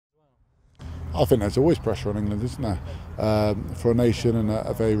I think there's always pressure on England, isn't there? For a nation and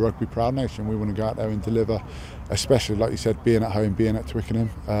a very rugby proud nation, we want to go out there and deliver, especially like you said, being at home, being at Twickenham,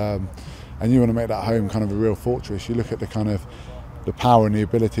 and you want to make that home kind of a real fortress. You look at the kind of the power and the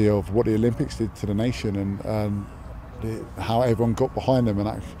ability of what the Olympics did to the nation, and how everyone got behind them,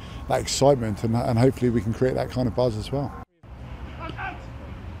 and that excitement, and hopefully we can create that kind of buzz as well.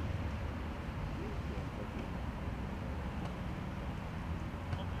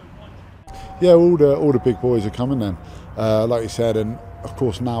 Yeah, all the big boys are coming then, like you said, and of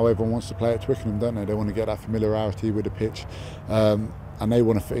course now everyone wants to play at Twickenham, don't they? They want to get that familiarity with the pitch, and they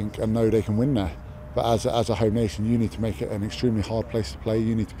want to think and know they can win there. But as a home nation, you need to make it an extremely hard place to play.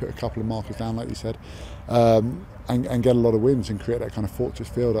 You need to put a couple of markers down, like you said, and get a lot of wins and create that kind of fortress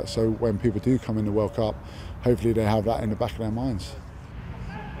feel. So when people do come in the World Cup, hopefully they have that in the back of their minds.